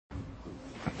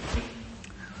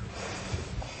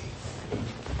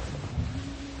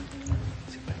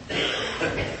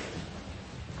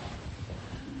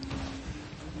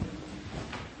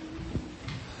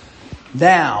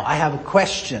Now, I have a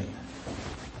question.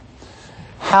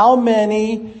 How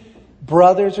many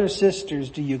brothers or sisters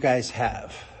do you guys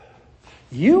have?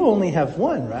 You only have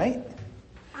one, right?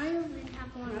 I only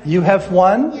have one. You have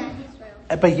one? Yeah, he's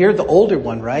real. But you're the older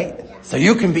one, right? Yeah. So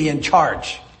you can be in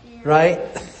charge, Yeah. right?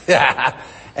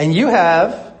 And you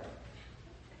have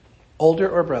older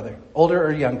or brother? Older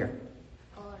or younger?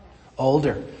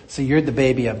 Older. So you're the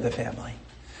baby of the family.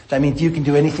 That means you can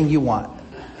do anything you want.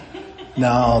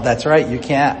 No, that's right, you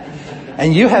can't.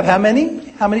 And you have how many?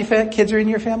 How many kids are in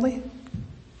your family?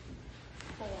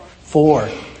 4.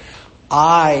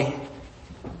 I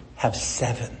have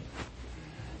 7.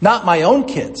 Not my own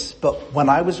kids, but when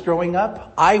I was growing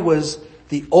up, I was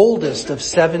the oldest of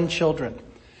 7 children.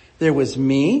 There was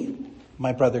me,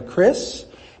 my brother Chris,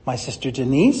 my sister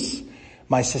Denise,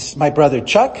 my brother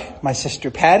Chuck, my sister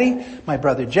Patty, my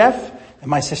brother Jeff, and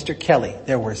my sister Kelly.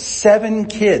 There were 7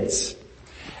 kids.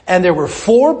 And there were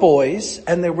 4 boys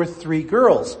and there were 3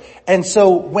 girls. And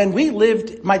so when we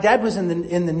lived, my dad was in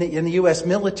the U.S.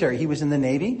 military. He was in the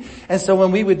Navy. And so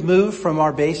when we would move from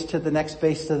our base to the next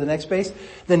base to the next base,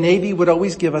 the Navy would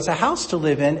always give us a house to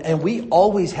live in, and we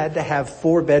always had to have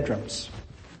 4 bedrooms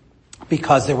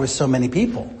because there were so many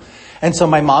people. And so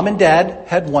my mom and dad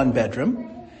had 1 bedroom,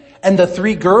 and the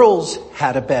 3 girls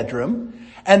had a bedroom.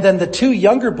 And then the 2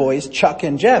 younger boys, Chuck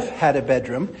and Jeff, had a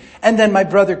bedroom. And then my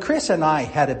brother Chris and I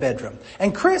had a bedroom.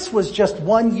 And Chris was just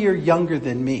 1 year younger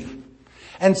than me.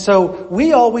 And so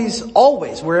we always,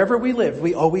 wherever we lived,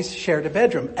 we always shared a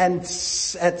bedroom. And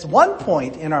at one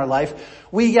point in our life,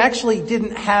 we actually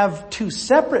didn't have 2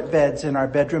 separate beds in our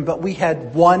bedroom, but we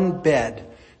had 1 bed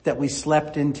that we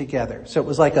slept in together. So it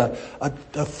was like a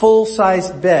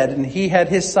full-sized bed, and he had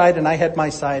his side and I had my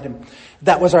side, and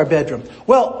that was our bedroom.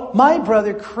 Well, my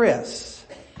brother Chris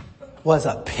was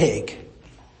a pig.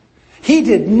 He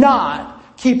did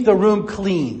not keep the room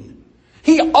clean.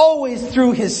 He always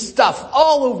threw his stuff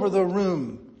all over the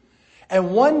room. And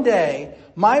one day,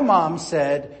 my mom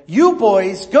said, "You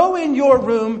boys go in your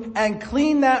room and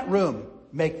clean that room.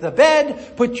 Make the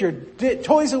bed, put your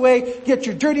toys away, get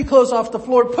your dirty clothes off the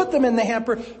floor, put them in the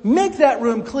hamper, make that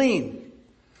room clean."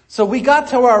 So we got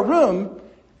to our room,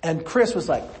 and Chris was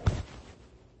like,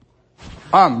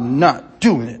 "I'm not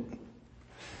doing it."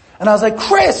 And I was like,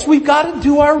 "Chris, we've got to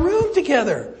do our room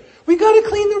together. We got to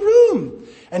clean the room."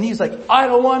 And he's like, "I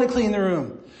don't want to clean the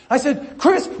room." I said,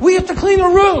 "Chris, we have to clean the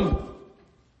room."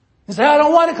 He said, "I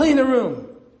don't want to clean the room."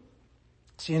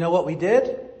 So you know what we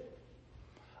did?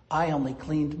 I only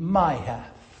cleaned my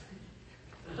half.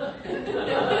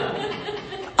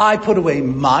 I put away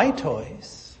my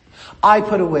toys. I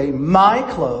put away my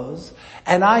clothes.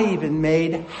 And I even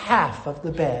made half of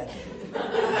the bed.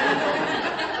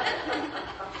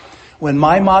 When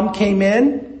my mom came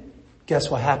in,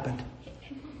 guess what happened?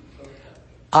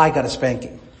 I got a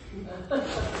spanking.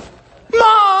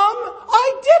 "Mom,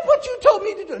 I did what you told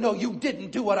me to do." "No, you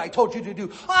didn't do what I told you to do."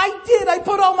 "I did. I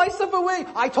put all my stuff away.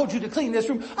 I told you to clean this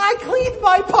room. I cleaned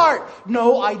my part."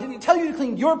 "No, I didn't tell you to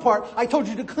clean your part. I told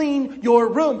you to clean your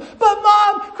room." "But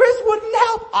Mom, Chris wouldn't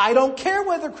help." "I don't care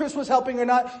whether Chris was helping or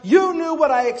not. You knew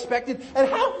what I expected. And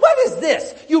what is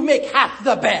this? You make half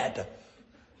the bed."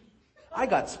 I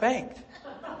got spanked.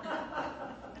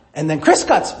 And then Chris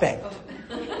got spanked.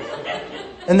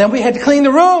 And then we had to clean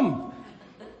the room.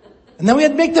 And then we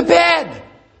had to make the bed.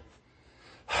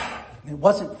 It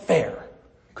wasn't fair,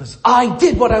 because I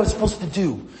did what I was supposed to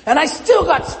do, and I still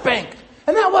got spanked,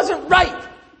 and that wasn't right.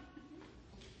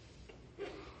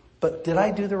 But did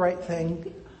I do the right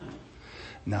thing?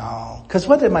 No, because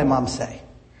what did my mom say?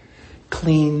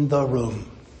 Clean the room.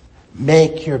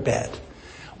 Make your bed.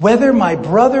 Whether my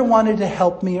brother wanted to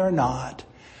help me or not,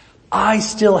 I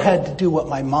still had to do what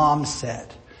my mom said.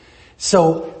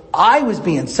 So I was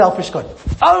being selfish, going,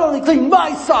 "I'll only clean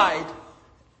my side."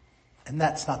 And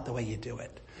that's not the way you do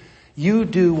it. You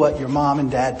do what your mom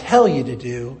and dad tell you to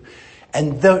do,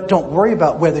 and don't worry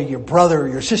about whether your brother or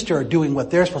your sister are doing what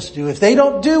they're supposed to do. If they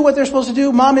don't do what they're supposed to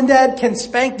do, mom and dad can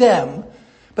spank them,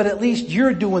 but at least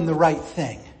you're doing the right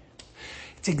thing.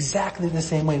 It's exactly the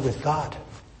same way with God.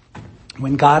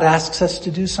 When God asks us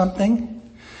to do something,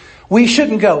 we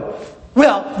shouldn't go,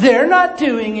 "Well, they're not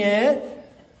doing it."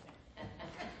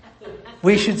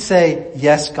 We should say,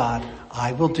 "Yes, God,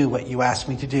 I will do what you ask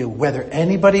me to do. Whether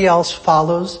anybody else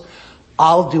follows,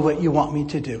 I'll do what you want me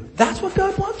to do." That's what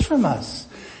God wants from us.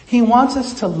 He wants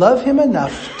us to love him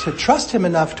enough, to trust him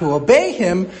enough, to obey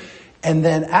him. And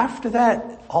then after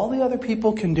that, all the other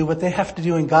people can do what they have to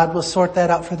do, and God will sort that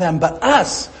out for them. But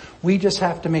us, we just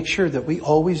have to make sure that we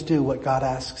always do what God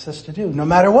asks us to do, no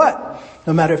matter what.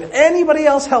 No matter if anybody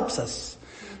else helps us.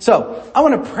 So, I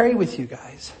want to pray with you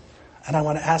guys. And I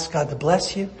want to ask God to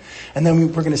bless you. And then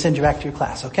we're going to send you back to your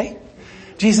class, okay?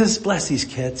 Jesus, bless these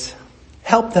kids.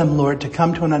 Help them, Lord, to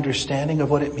come to an understanding of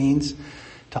what it means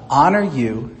to honor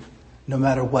you no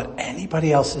matter what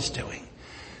anybody else is doing.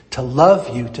 To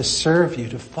love you, to serve you,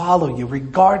 to follow you,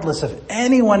 regardless of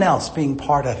anyone else being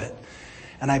part of it.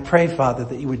 And I pray, Father,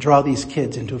 that you would draw these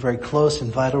kids into a very close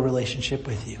and vital relationship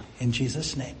with you. In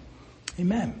Jesus' name,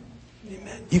 amen.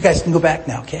 Amen. You guys can go back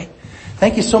now, okay?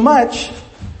 Thank you so much.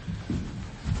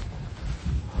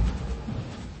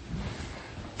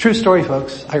 True story,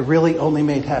 folks. I really only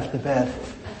made half the bed.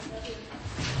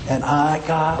 And I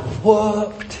got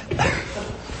whooped.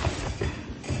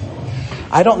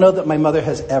 I don't know that my mother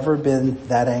has ever been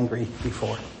that angry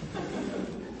before.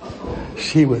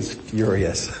 She was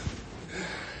furious.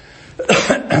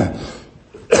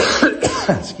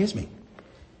 Excuse me.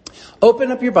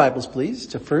 Open up your Bibles, please,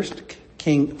 to 1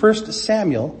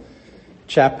 Samuel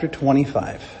chapter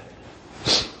 25.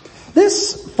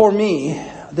 This, for me,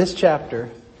 this chapter,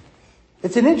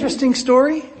 it's an interesting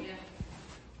story,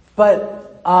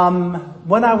 but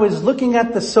when I was looking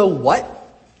at the so what,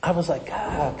 I was like,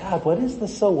 God, what is the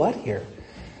so what here?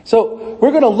 So we're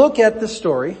going to look at the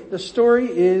story. The story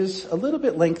is a little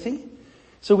bit lengthy,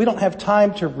 so we don't have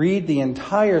time to read the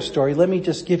entire story. Let me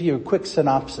just give you a quick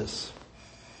synopsis.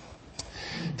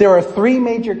 There are three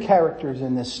major characters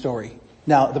in this story.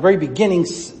 Now, the very beginning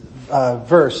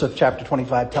verse of chapter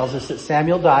 25 tells us that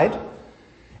Samuel died,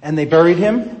 and they buried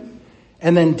him,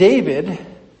 and then David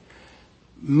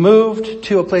moved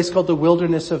to a place called the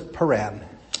wilderness of Paran.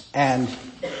 And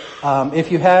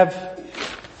if you have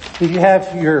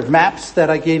your maps that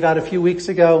I gave out a few weeks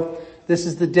ago, this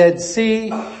is the Dead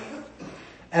Sea.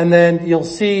 And then you'll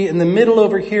see in the middle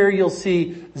over here, you'll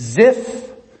see Ziph,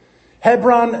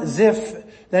 Hebron, Ziph.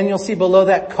 Then you'll see below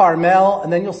that Carmel,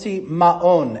 and then you'll see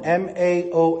Maon,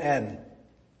 M-A-O-N.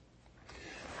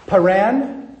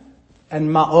 Paran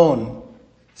and Maon,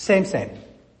 same.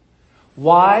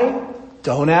 Why?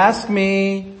 Don't ask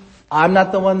me. I'm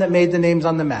not the one that made the names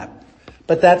on the map.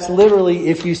 But that's literally,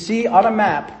 if you see on a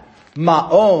map,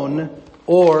 Maon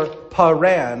or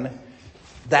Paran,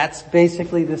 that's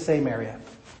basically the same area.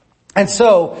 And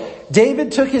so,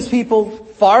 David took his people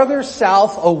farther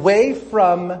south away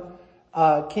from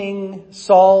King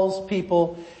Saul's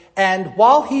people. And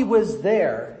while he was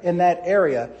there in that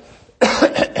area,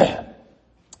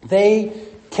 they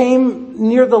came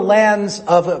near the lands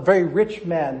of a very rich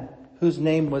man whose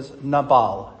name was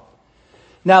Nabal.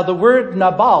 Now the word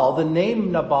Nabal, the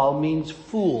name Nabal means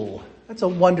fool. That's a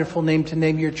wonderful name to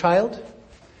name your child.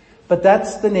 But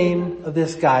that's the name of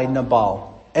this guy,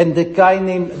 Nabal. And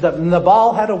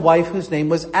Nabal had a wife whose name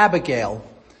was Abigail.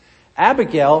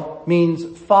 Abigail means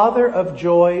father of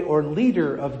joy or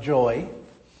leader of joy.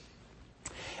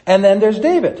 And then there's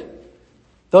David.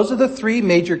 Those are the three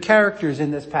major characters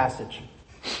in this passage.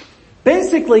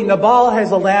 Basically, Nabal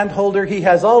has a landholder. He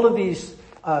has all of these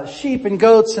sheep and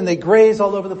goats, and they graze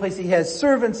all over the place. He has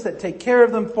servants that take care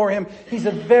of them for him. He's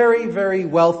a very, very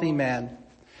wealthy man.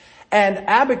 And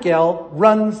Abigail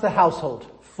runs the household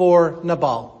for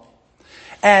Nabal.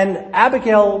 And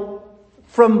Abigail,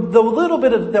 from the little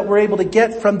bit that we're able to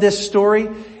get from this story,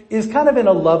 is kind of in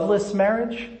a loveless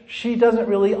marriage. She doesn't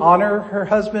really honor her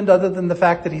husband other than the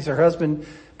fact that he's her husband,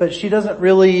 but she doesn't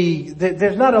really,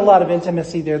 there's not a lot of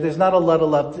intimacy there. There's not a lot of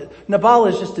love. Nabal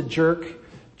is just a jerk.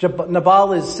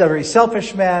 Nabal is a very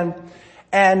selfish man.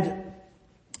 And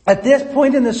at this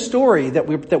point in the story that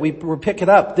we're picking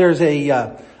up, there's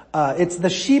it's the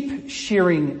sheep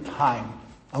shearing time.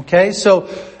 Okay, so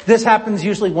this happens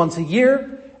usually once a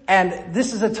year. And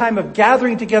this is a time of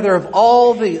gathering together of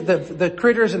all the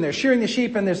critters, and they're shearing the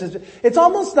sheep, and it's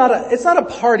not a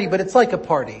party, but it's like a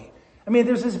party. I mean,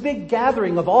 there's this big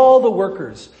gathering of all the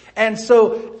workers. And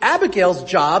so Abigail's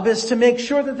job is to make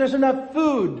sure that there's enough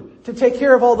food to take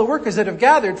care of all the workers that have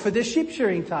gathered for this sheep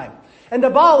shearing time. And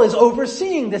Nabal is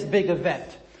overseeing this big event.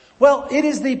 Well, it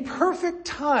is the perfect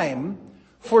time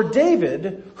for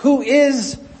David, who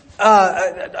is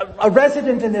a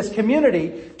resident in this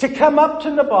community, to come up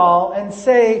to Nabal and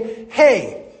say,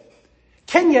 hey,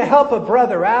 can you help a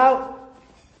brother out?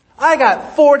 I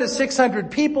got 400 to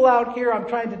 600 people out here I'm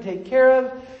trying to take care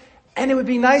of, and it would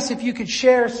be nice if you could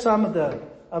share some of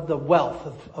the wealth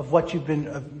of what you've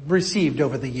been received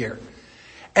over the year.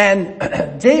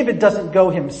 And David doesn't go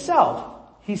himself.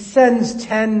 He sends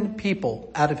 10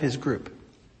 people out of his group.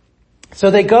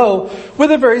 So they go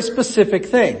with a very specific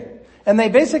thing. And they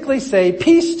basically say,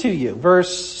 peace to you,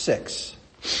 verse 6.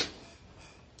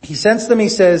 He sends them, he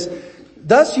says,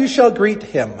 thus you shall greet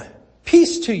him,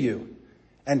 peace to you,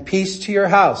 and peace to your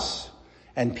house,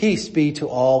 and peace be to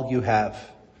all you have.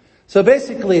 So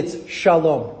basically it's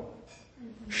shalom.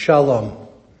 Shalom.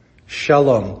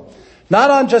 Shalom.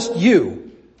 Not on just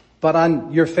you, but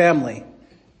on your family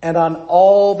and on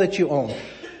all that you own.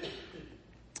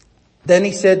 Then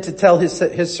he said to tell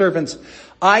his servants,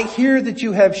 I hear that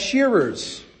you have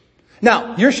shearers.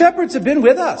 Now, your shepherds have been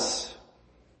with us,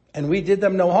 and we did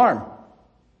them no harm.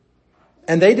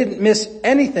 And they didn't miss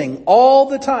anything all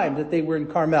the time that they were in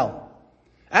Carmel.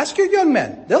 Ask your young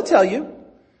men. They'll tell you.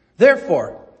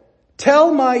 Therefore,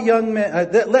 let my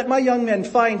young men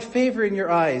find favor in your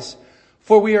eyes,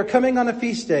 for we are coming on a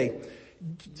feast day.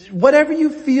 Whatever you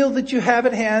feel that you have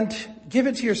at hand, give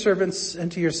it to your servants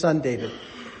and to your son David.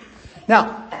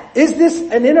 Now, is this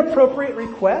an inappropriate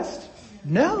request?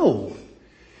 No.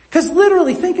 Because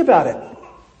literally, think about it.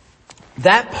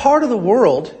 That part of the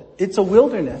world, it's a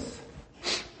wilderness.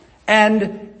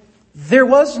 And there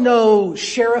was no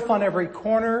sheriff on every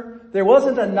corner. There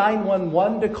wasn't a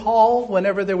 911 to call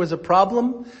whenever there was a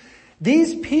problem.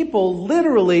 These people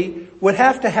literally would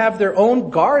have to have their own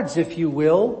guards, if you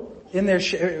will, in their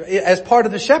as part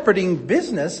of the shepherding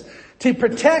business to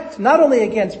protect not only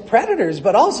against predators,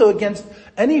 but also against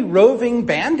any roving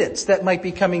bandits that might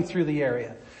be coming through the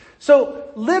area. So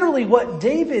literally what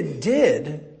David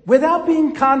did, without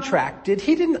being contracted,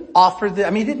 he didn't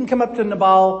he didn't come up to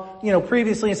Nabal,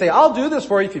 previously and say, I'll do this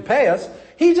for you if you pay us.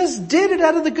 He just did it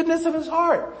out of the goodness of his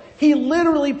heart. He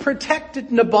literally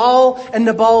protected Nabal and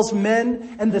Nabal's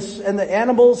men and the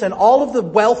animals and all of the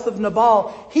wealth of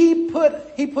Nabal. He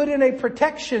put in a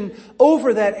protection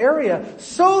over that area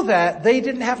so that they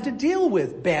didn't have to deal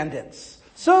with bandits,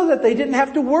 so that they didn't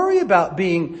have to worry about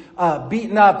being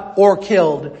beaten up or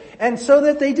killed, and so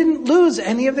that they didn't lose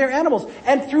any of their animals.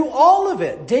 And through all of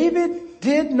it, David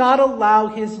did not allow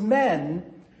his men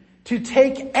to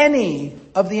take any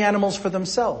of the animals for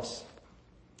themselves.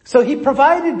 So he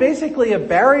provided basically a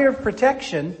barrier of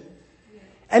protection,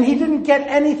 and he didn't get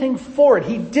anything for it.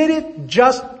 He did it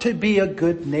just to be a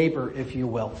good neighbor, if you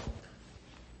will.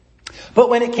 But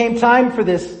when it came time for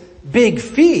this big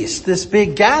feast, this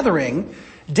big gathering,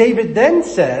 David then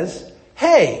says,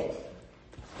 hey,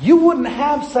 you wouldn't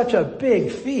have such a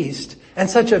big feast and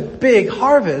such a big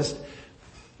harvest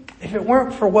if it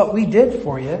weren't for what we did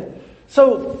for you.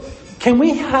 So can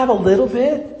we have a little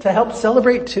bit to help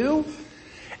celebrate too?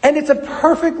 And it's a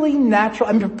perfectly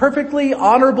perfectly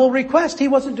honorable request. He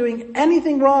wasn't doing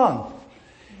anything wrong.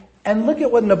 And look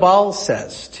at what Nabal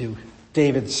says to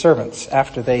David's servants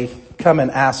after they come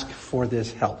and ask for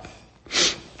this help.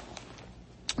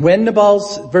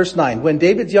 Verse 9, when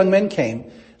David's young men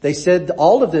came, they said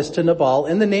all of this to Nabal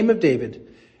in the name of David,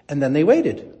 and then they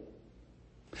waited.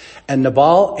 And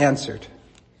Nabal answered,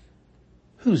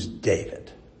 who's David?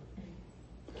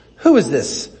 Who is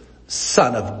this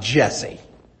son of Jesse?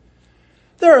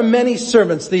 There are many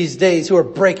servants these days who are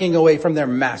breaking away from their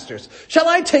masters. Shall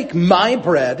I take my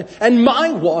bread and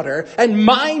my water and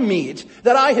my meat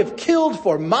that I have killed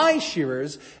for my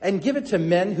shearers and give it to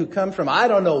men who come from I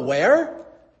don't know where?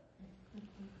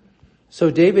 So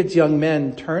David's young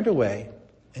men turned away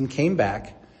and came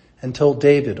back and told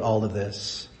David all of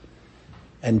this.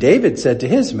 And David said to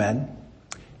his men,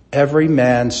 every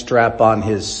man strap on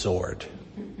his sword.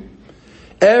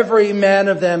 Every man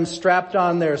of them strapped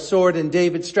on their sword, and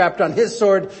David strapped on his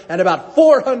sword, and about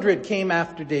 400 came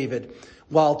after David,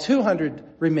 while 200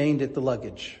 remained at the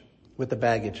luggage, with the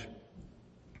baggage.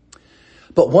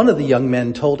 But one of the young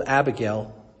men told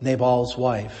Abigail, Nabal's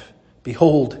wife,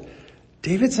 behold,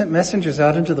 David sent messengers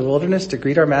out into the wilderness to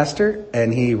greet our master,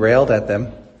 and he railed at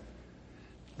them.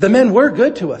 The men were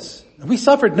good to us. We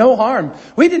suffered no harm.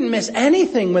 We didn't miss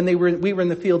anything when we were in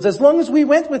the fields, as long as we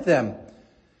went with them.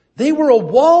 They were a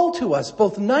wall to us,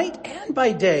 both night and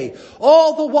by day,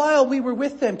 all the while we were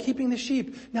with them, keeping the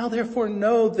sheep. Now therefore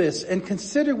know this, and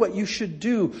consider what you should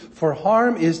do, for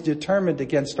harm is determined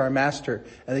against our master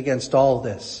and against all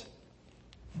this.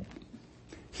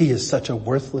 He is such a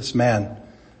worthless man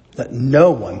that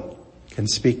no one can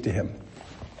speak to him.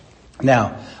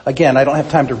 Now, again, I don't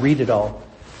have time to read it all.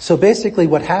 So basically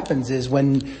what happens is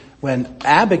when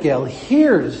Abigail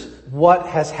hears what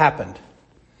has happened,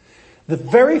 the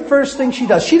very first thing she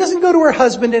doesn't go to her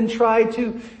husband and try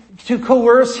to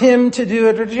coerce him to do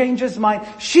it or change his mind.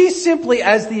 She simply,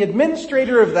 as the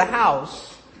administrator of the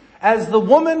house, as the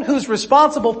woman who's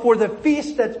responsible for the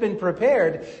feast that's been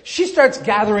prepared, she starts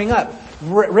gathering up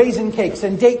raisin cakes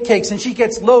and date cakes, and she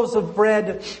gets loaves of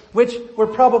bread, which were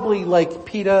probably like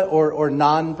pita or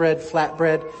naan bread, flat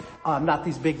bread, not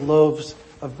these big loaves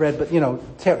of bread, but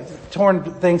torn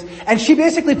things. And she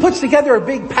basically puts together a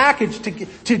big package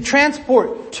to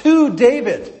transport to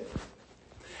David.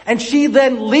 And she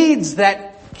then leads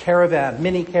that caravan,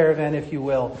 mini caravan, if you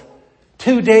will,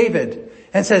 to David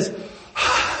and says,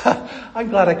 I'm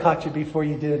glad I caught you before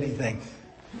you did anything.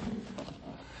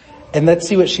 And let's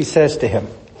see what she says to him.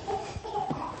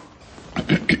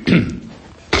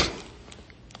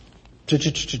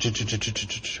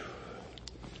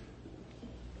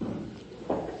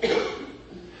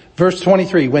 Verse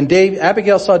 23, when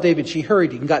Abigail saw David, she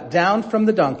hurried and got down from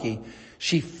the donkey.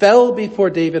 She fell before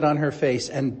David on her face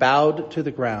and bowed to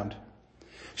the ground.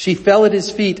 She fell at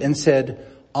his feet and said,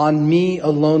 on me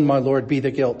alone, my Lord, be the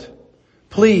guilt.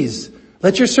 Please,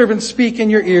 let your servant speak in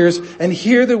your ears and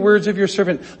hear the words of your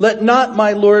servant. Let not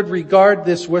my Lord regard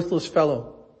this worthless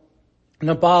fellow.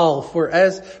 Nabal, for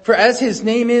as his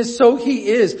name is, so he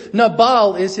is.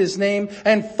 Nabal is his name,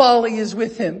 and folly is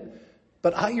with him.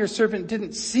 But I, your servant,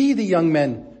 didn't see the young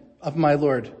men of my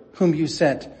Lord, whom you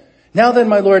sent. Now then,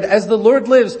 my Lord, as the Lord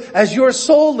lives, as your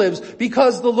soul lives,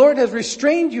 because the Lord has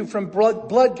restrained you from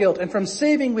blood guilt and from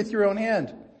saving with your own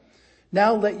hand.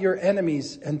 Now let your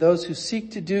enemies and those who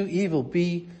seek to do evil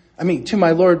to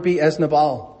my Lord be as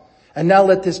Nabal. And now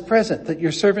let this present that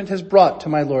your servant has brought to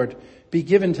my Lord be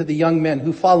given to the young men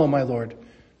who follow my Lord.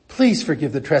 Please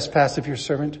forgive the trespass of your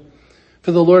servant,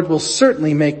 for the Lord will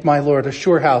certainly make my Lord a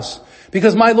sure house,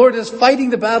 because my Lord is fighting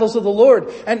the battles of the Lord,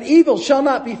 and evil shall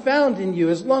not be found in you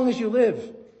as long as you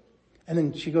live. And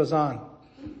then she goes on.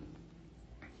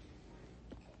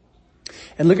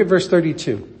 And look at verse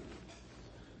 32.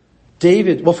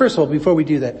 David, well, first of all, before we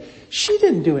do that, she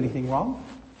didn't do anything wrong.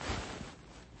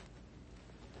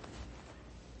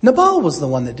 Nabal was the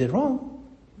one that did wrong.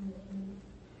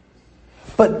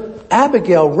 But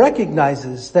Abigail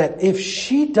recognizes that if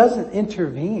she doesn't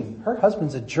intervene, her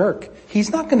husband's a jerk.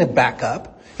 He's not going to back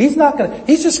up. He's just going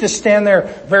to stand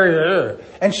there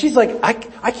and she's like,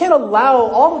 I can't allow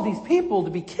all of these people to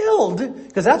be killed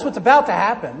because that's what's about to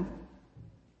happen.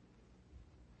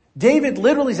 David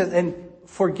literally says, and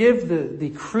forgive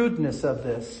the crudeness of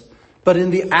this, but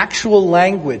in the actual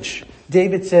language,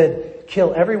 David said,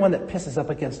 kill everyone that pisses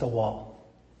up against a wall.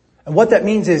 And what that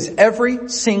means is every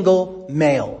single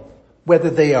male,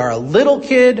 whether they are a little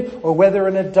kid or whether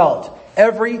an adult,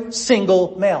 every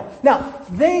single male. Now,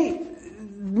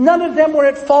 none of them were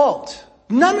at fault.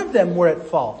 None of them were at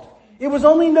fault. It was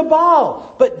only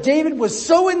Nabal. But David was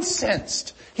so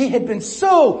incensed. He had been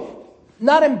so,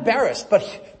 not embarrassed,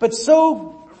 but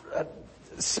so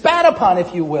spat upon,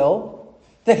 if you will,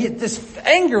 that this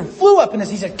anger flew up in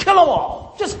his, he said, kill them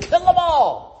all. Just kill them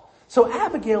all. So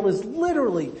Abigail is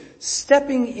literally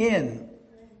stepping in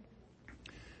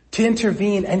to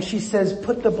intervene, and she says,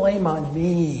 put the blame on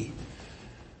me.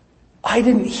 I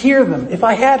didn't hear them. If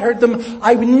I had heard them,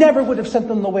 I never would have sent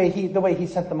them the way he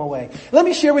sent them away. Let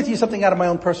me share with you something out of my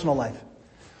own personal life.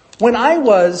 When I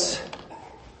was,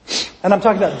 and I'm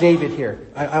talking about David here.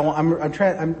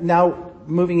 I'm now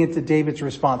moving into David's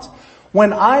response.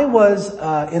 When I was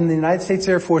in the United States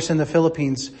Air Force in the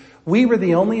Philippines, we were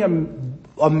the only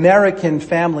American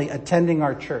family attending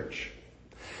our church.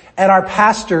 And our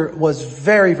pastor was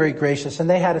very, very gracious, and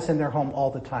they had us in their home all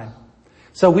the time.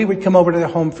 So we would come over to their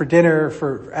home for dinner,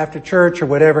 for after church or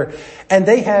whatever. And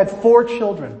they had 4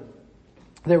 children.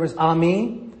 There was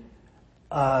Ami,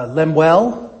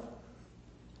 Lemuel,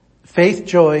 Faith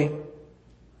Joy,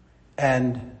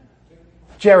 and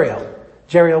Jeriel.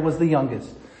 Jeriel was the youngest.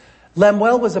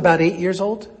 Lemuel was about 8 years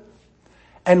old.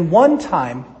 And one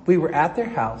time we were at their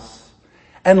house,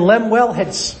 and Lemuel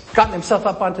had gotten himself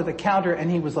up onto the counter and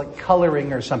he was like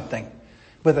coloring or something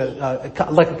with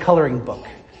like a coloring book.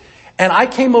 And I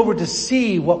came over to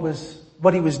see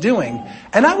what he was doing.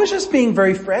 And I was just being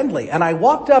very friendly. And I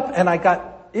walked up and I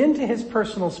got into his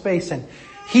personal space, and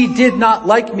he did not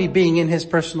like me being in his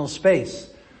personal space.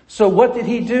 So what did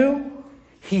he do?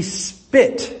 He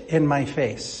spit in my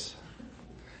face.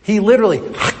 He literally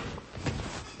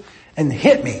and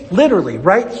hit me literally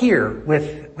right here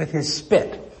with his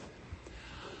spit.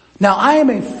 Now I am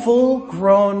a full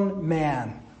grown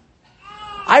man.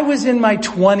 I was in my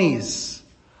 20s.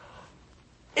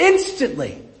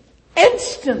 Instantly,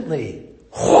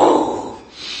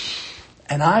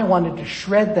 and I wanted to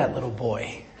shred that little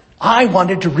boy. I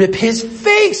wanted to rip his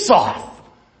face off.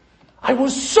 I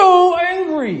was so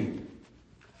angry.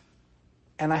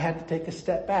 And I had to take a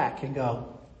step back and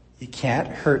go, you can't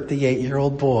hurt the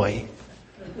 8-year-old boy.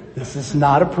 This is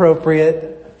not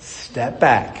appropriate. Step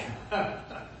back.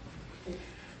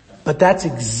 But that's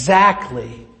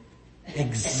exactly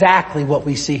what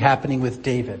we see happening with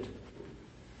David.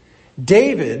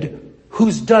 David,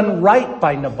 who's done right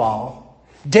by Nabal.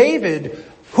 David,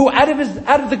 who out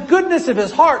of the goodness of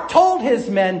his heart told his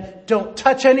men, don't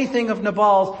touch anything of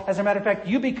Nabal's. As a matter of fact,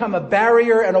 you become a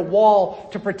barrier and a wall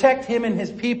to protect him and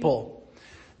his people.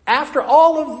 after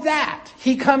all of that,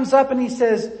 he comes up and he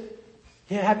says,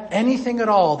 you have anything at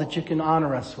all that you can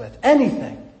honor us with?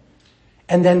 Anything.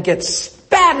 And then gets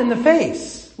spat in the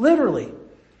face, literally,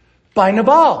 by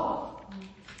Nabal.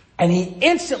 And he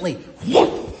instantly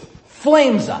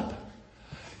flames up.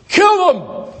 Kill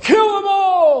them! Kill them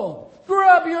all!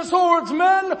 Grab your swords,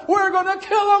 men! We're gonna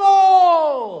kill them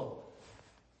all!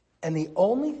 And the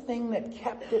only thing that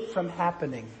kept it from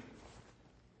happening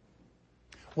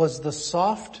was the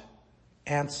soft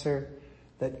answer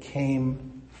that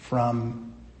came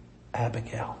from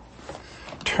Abigail.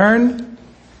 Turn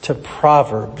to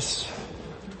Proverbs.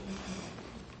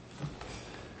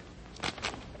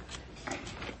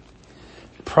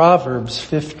 Proverbs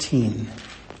 15.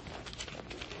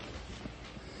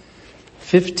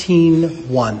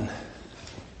 15:1.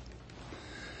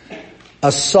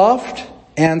 A soft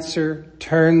answer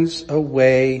turns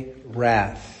away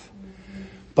wrath,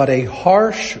 but a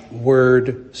harsh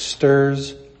word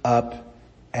stirs up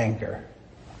anger.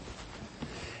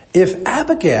 If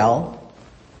Abigail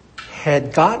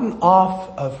had gotten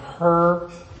off of her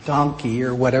donkey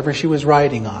or whatever she was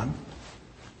riding on,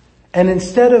 and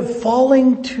instead of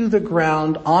falling to the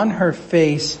ground on her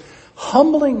face,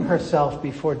 humbling herself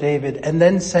before David and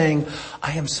then saying,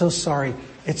 I am so sorry.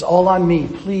 It's all on me.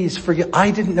 Please forgive.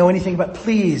 I didn't know anything about,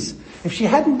 please. If she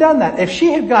hadn't done that, if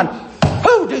she had gone,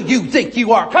 who do you think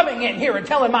you are coming in here and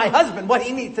telling my husband what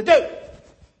he needs to do?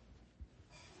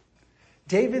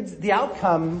 The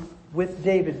outcome with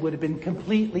David would have been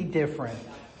completely different.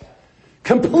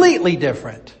 Completely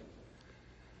different.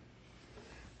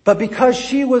 But because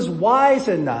she was wise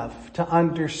enough to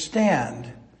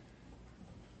understand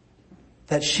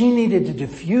that she needed to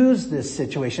diffuse this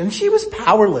situation, she was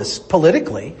powerless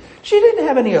politically. She didn't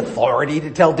have any authority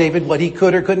to tell David what he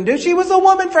could or couldn't do. She was a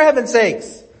woman, for heaven's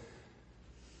sakes.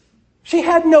 She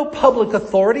had no public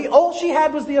authority. All she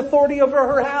had was the authority over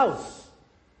her house.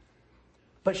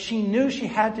 But she knew she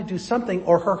had to do something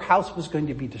or her house was going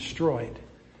to be destroyed.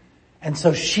 And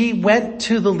so she went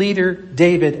to the leader,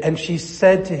 David, and she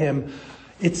said to him,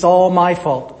 it's all my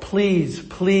fault. Please,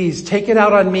 please, take it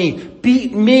out on me.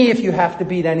 Beat me if you have to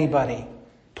beat anybody.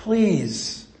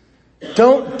 Please.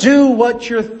 Don't do what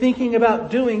you're thinking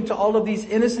about doing to all of these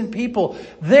innocent people.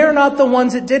 They're not the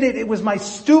ones that did it. It was my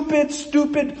stupid,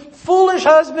 foolish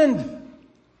husband.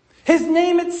 His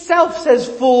name itself says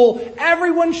fool.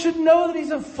 Everyone should know that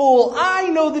he's a fool. I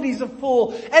know that he's a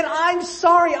fool. And I'm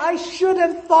sorry. I should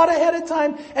have thought ahead of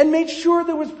time and made sure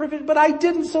there was provision, but I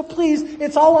didn't. So please,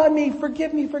 it's all on me.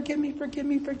 Forgive me, forgive me, forgive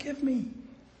me, forgive me.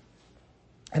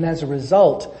 And as a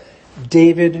result,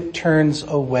 David turns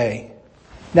away.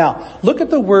 Now, look at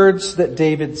the words that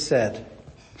David said.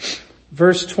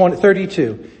 Verse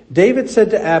 32. David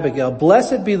said to Abigail,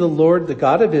 blessed be the Lord, the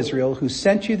God of Israel, who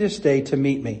sent you this day to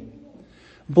meet me.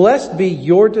 Blessed be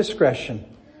your discretion.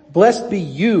 Blessed be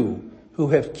you who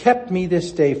have kept me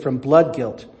this day from blood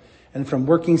guilt and from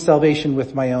working salvation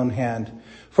with my own hand.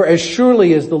 For as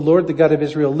surely as the Lord, the God of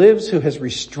Israel lives, who has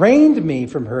restrained me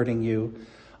from hurting you,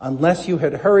 unless you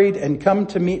had hurried and come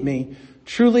to meet me,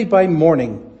 truly by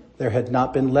morning there had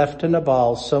not been left to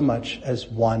Nabal so much as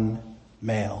one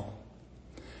male.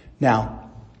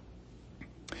 Now,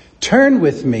 turn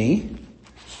with me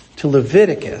to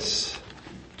Leviticus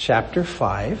chapter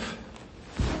 5,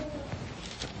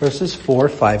 verses 4,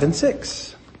 5, and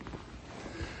 6.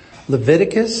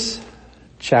 Leviticus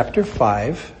chapter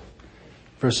 5,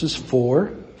 verses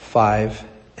 4, 5,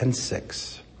 and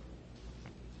 6.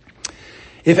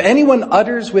 If anyone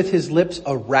utters with his lips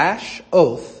a rash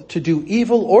oath to do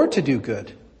evil or to do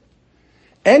good,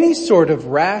 any sort of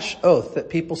rash oath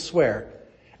that people swear,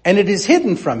 and it is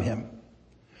hidden from him,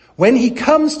 when he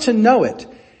comes to know it,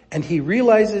 and he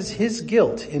realizes his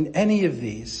guilt in any of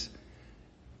these,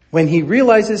 when he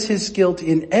realizes his guilt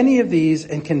in any of these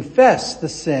and confess the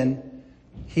sin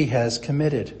he has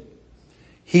committed,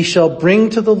 he shall bring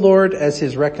to the Lord as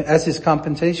his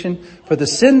compensation for the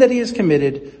sin that he has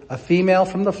committed a female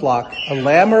from the flock, a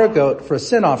lamb or a goat for a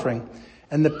sin offering,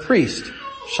 and the priest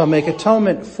shall make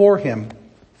atonement for him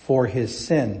for his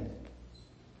sin.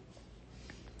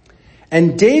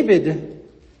 And David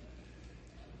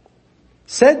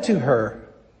said to her,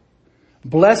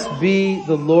 blessed be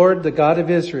the Lord, the God of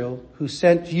Israel, who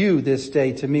sent you this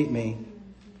day to meet me.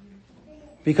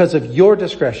 Because of your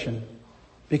discretion,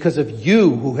 because of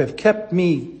you who have kept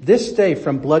me this day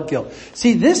from blood guilt.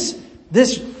 See, this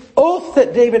oath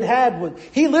that David had,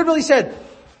 he literally said,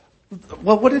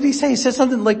 well, what did he say? He said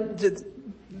something like,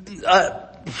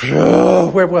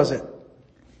 where was it?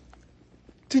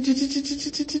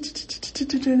 It's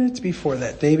before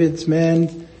that. David's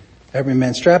men, every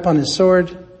man strap on his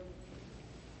sword.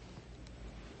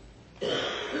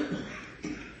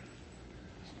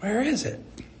 Where is it?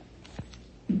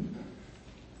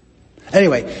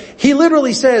 Anyway, he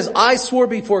literally says, I swore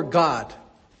before God.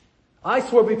 I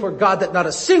swore before God that not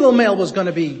a single male was going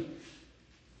to be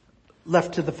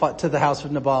left to the house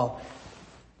of Nabal.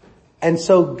 And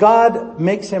so God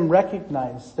makes him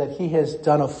recognize that he has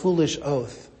done a foolish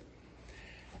oath.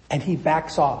 And he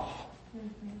backs off.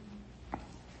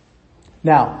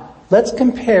 Now, let's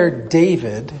compare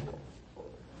David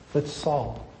with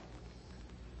Saul.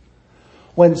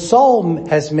 When Saul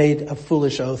has made a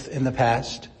foolish oath in the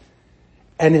past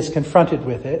and is confronted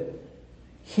with it,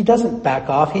 he doesn't back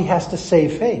off. He has to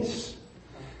save face.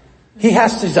 He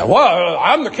has to say, well,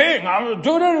 I'm the king. I'm going to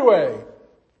do it anyway.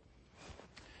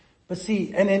 But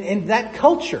see, and in that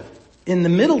culture, in the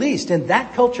Middle East, in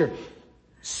that culture,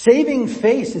 saving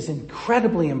face is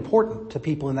incredibly important to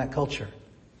people in that culture.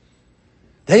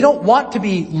 They don't want to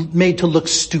be made to look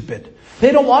stupid.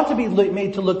 They don't want to be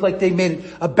made to look like they made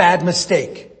a bad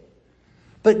mistake.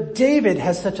 But David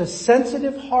has such a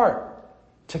sensitive heart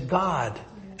to God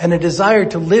and a desire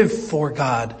to live for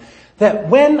God that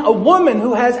when a woman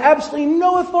who has absolutely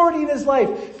no authority in his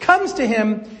life comes to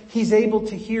him, he's able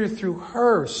to hear through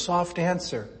her soft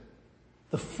answer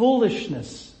the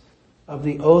foolishness of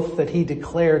the oath that he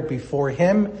declared before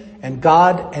him and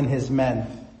God and his men.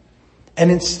 And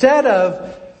instead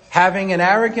of having an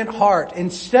arrogant heart,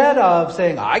 instead of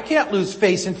saying, I can't lose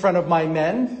face in front of my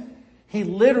men, he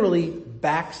literally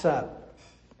backs up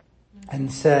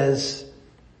and says,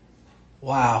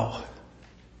 wow,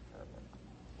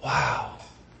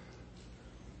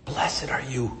 blessed are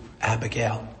you,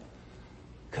 Abigail,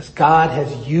 because God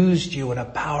has used you in a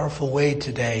powerful way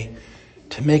today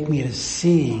to make me to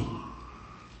see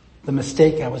the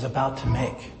mistake I was about to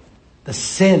make. The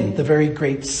sin, the very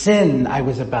great sin I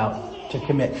was about to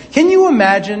commit. Can you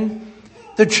imagine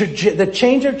the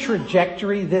change of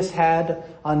trajectory this had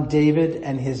on David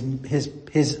and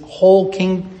his whole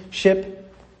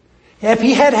kingship? If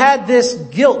he had had this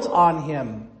guilt on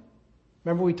him,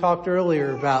 remember we talked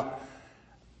earlier about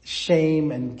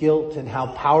shame and guilt and how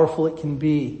powerful it can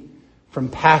be from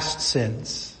past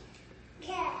sins.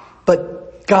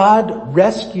 But God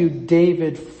rescued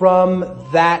David from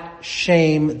that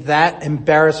shame, that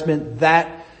embarrassment,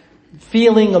 that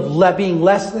feeling of being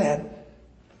less than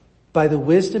by the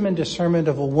wisdom and discernment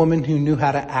of a woman who knew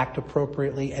how to act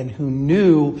appropriately and who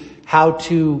knew how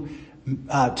to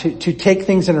take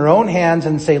things in her own hands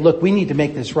and say, look, we need to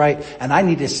make this right and I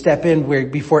need to step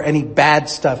in before any bad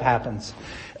stuff happens.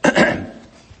 The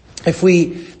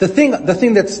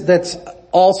thing that's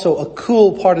also a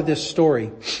cool part of this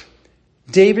story,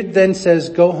 David then says,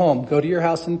 go home, go to your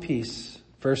house in peace.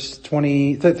 Verse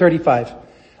 35.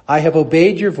 I have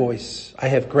obeyed your voice. I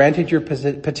have granted your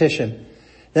petition.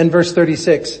 Then verse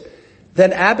 36.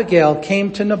 Then Abigail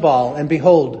came to Nabal, and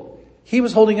behold, he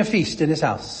was holding a feast in his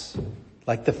house,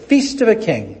 like the feast of a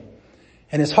king.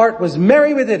 And his heart was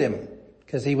merry within him,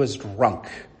 because he was drunk.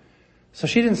 So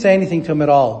she didn't say anything to him at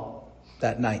all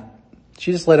that night.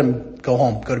 She just let him go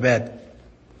home, go to bed.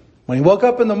 When he woke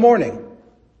up in the morning,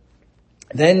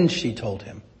 then she told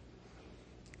him,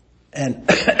 and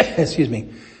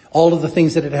all of the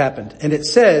things that had happened. And it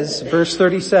says, verse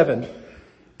 37,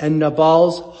 and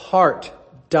Nabal's heart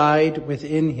died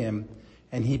within him,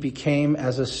 and he became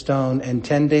as a stone, and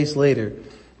 10 days later,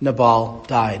 Nabal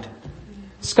died.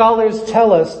 Scholars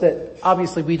tell us that,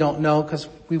 obviously we don't know because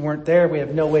we weren't there, we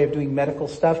have no way of doing medical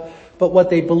stuff, but what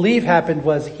they believe happened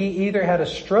was he either had a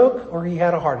stroke or he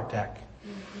had a heart attack.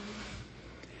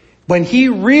 When he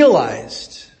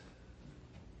realized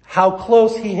how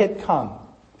close he had come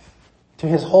to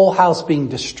his whole house being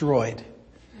destroyed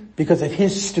because of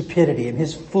his stupidity and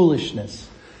his foolishness,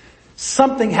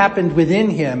 something happened within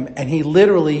him and he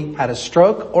literally had a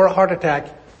stroke or a heart attack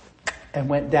and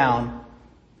went down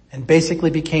and basically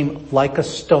became like a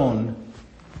stone.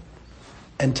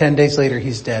 And 10 days later,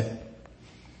 he's dead.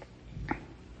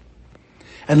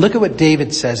 And look at what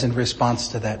David says in response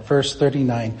to that. Verse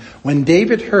 39. When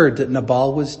David heard that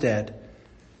Nabal was dead,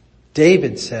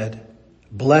 David said,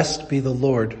 blessed be the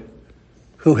Lord,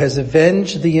 who has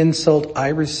avenged the insult I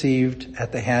received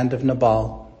at the hand of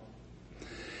Nabal,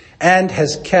 and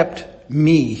has kept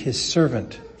me, his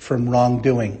servant, from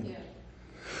wrongdoing.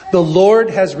 The Lord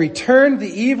has returned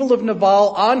the evil of Nabal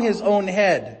on his own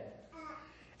head.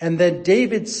 And then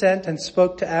David sent and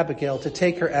spoke to Abigail to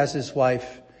take her as his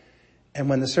wife. And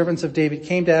when the servants of David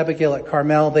came to Abigail at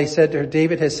Carmel, they said to her,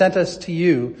 David has sent us to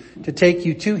you to take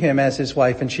you to him as his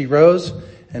wife. And she rose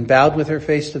and bowed with her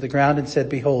face to the ground and said,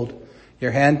 behold,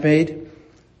 your handmaid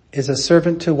is a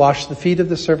servant to wash the feet of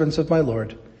the servants of my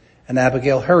Lord. And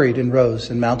Abigail hurried and rose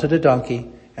and mounted a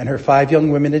donkey, and her 5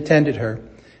 young women attended her.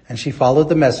 and she followed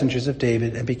the messengers of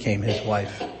David and became his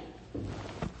wife.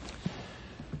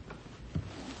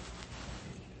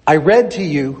 I read to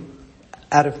you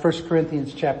out of 1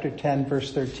 Corinthians chapter 10,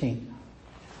 verse 13.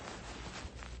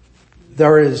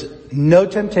 There is no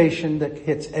temptation that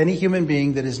hits any human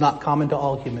being that is not common to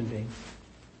all human beings.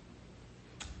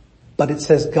 But it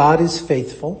says God is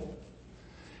faithful,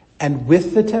 and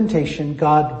with the temptation,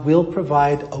 God will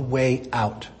provide a way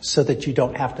out so that you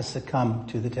don't have to succumb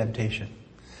to the temptation.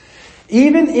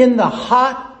 Even in the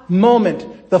hot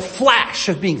moment, the flash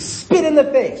of being spit in the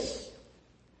face,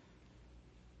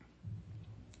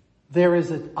 there is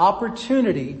an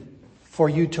opportunity for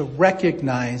you to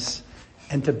recognize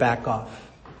and to back off.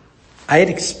 I had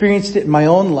experienced it in my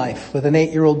own life with an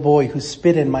 8-year-old boy who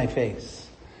spit in my face.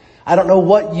 I don't know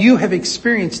what you have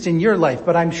experienced in your life,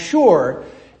 but I'm sure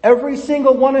every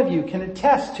single one of you can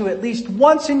attest to at least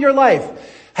once in your life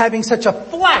having such a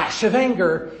flash of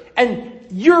anger, and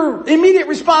your immediate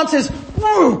response is,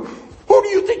 who do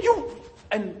you think you...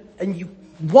 And you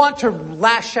want to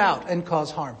lash out and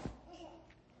cause harm.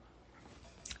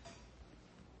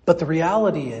 But the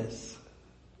reality is,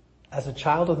 as a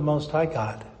child of the Most High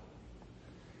God,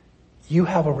 you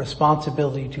have a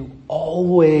responsibility to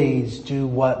always do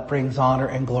what brings honor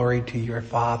and glory to your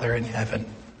Father in heaven.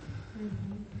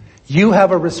 You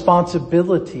have a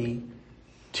responsibility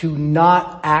to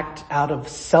not act out of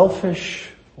selfish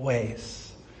ways.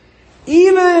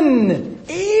 Even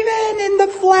in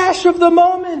the flash of the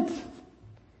moment.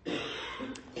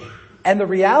 And the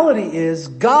reality is,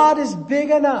 God is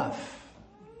big enough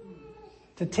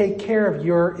to take care of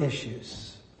your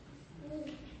issues.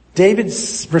 David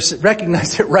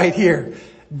recognized it right here.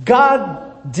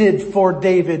 God did for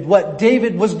David what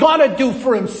David was gonna do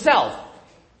for himself.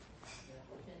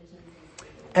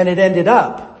 And it ended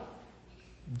up,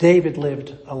 David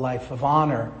lived a life of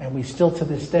honor, and we still to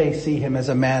this day see him as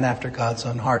a man after God's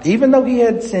own heart, even though he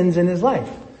had sins in his life.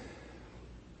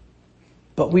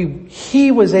 But he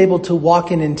was able to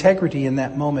walk in integrity in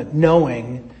that moment,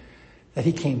 knowing that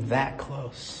he came that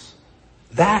close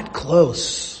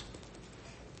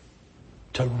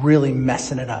to really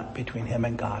messing it up between him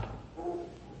and God.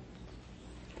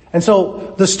 And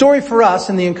so the story for us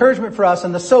and the encouragement for us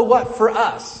and the so what for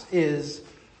us is,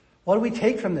 what do we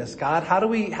take from this, God?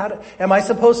 Am I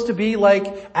supposed to be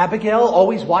like Abigail,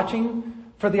 always watching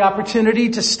for the opportunity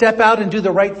to step out and do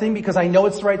the right thing because I know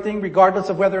it's the right thing regardless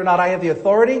of whether or not I have the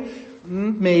authority?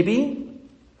 Maybe.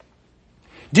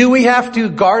 Do we have to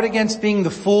guard against being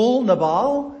the fool,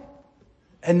 Nabal,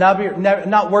 and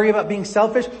not worry about being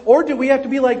selfish? Or do we have to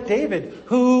be like David,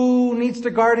 who needs to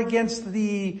guard against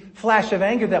the flash of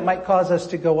anger that might cause us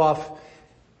to go off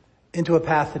into a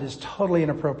path that is totally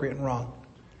inappropriate and wrong?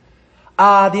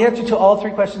 The answer to all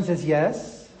three questions is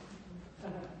yes.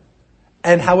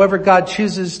 And however God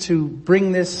chooses to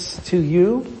bring this to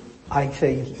you, I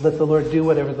say, let the Lord do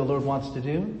whatever the Lord wants to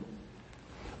do.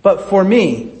 But for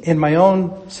me, in my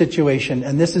own situation,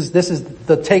 and this is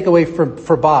the takeaway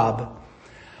for Bob,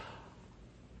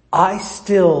 I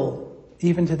still,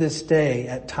 even to this day,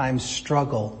 at times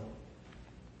struggle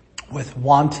with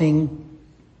wanting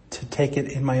to take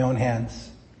it in my own hands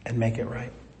and make it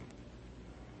right.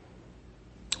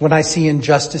 When I see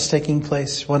injustice taking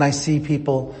place, when I see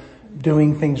people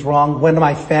doing things wrong, when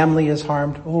my family is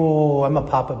harmed, I'm a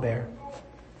Papa Bear.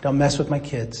 Don't mess with my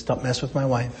kids. Don't mess with my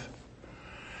wife.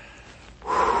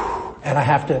 And I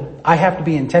have to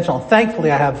be intentional.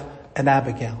 Thankfully, I have an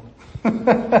Abigail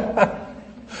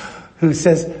who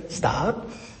says, stop.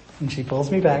 And she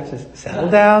pulls me back, says, settle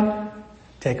down.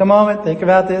 Take a moment. Think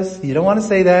about this. You don't want to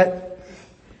say that.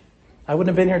 I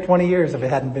wouldn't have been here 20 years if it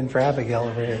hadn't been for Abigail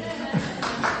over here.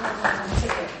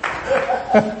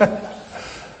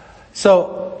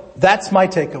 So that's my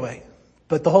takeaway.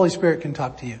 But the Holy Spirit can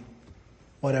talk to you,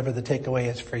 whatever the takeaway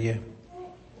is for you.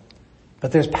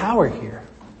 But there's power here.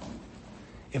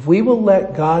 If we will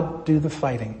let God do the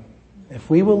fighting, if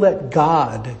we will let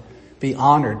God be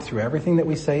honored through everything that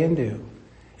we say and do,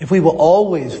 if we will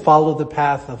always follow the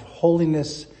path of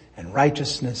holiness and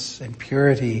righteousness and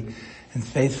purity and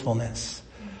faithfulness,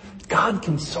 God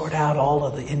can sort out all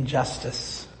of the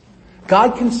injustice.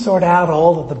 God can sort out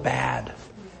all of the bad.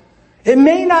 It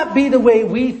may not be the way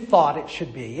we thought it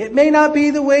should be. It may not be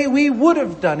the way we would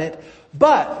have done it,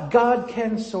 but God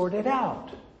can sort it out.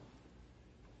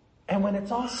 And when it's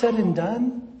all said and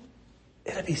done,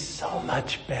 it'll be so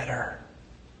much better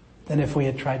than if we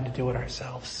had tried to do it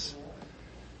ourselves.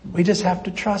 We just have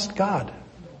to trust God.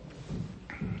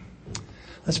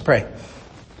 Let's pray.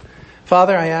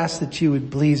 Father, I ask that you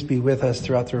would please be with us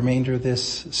throughout the remainder of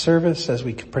this service as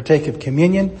we partake of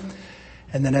communion.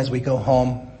 And then as we go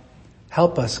home,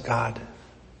 help us, God,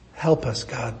 Help us,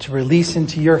 God, to release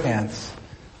into your hands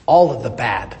all of the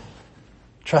bad,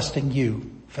 trusting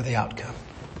you for the outcome.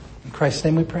 In Christ's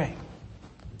name we pray.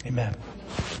 Amen.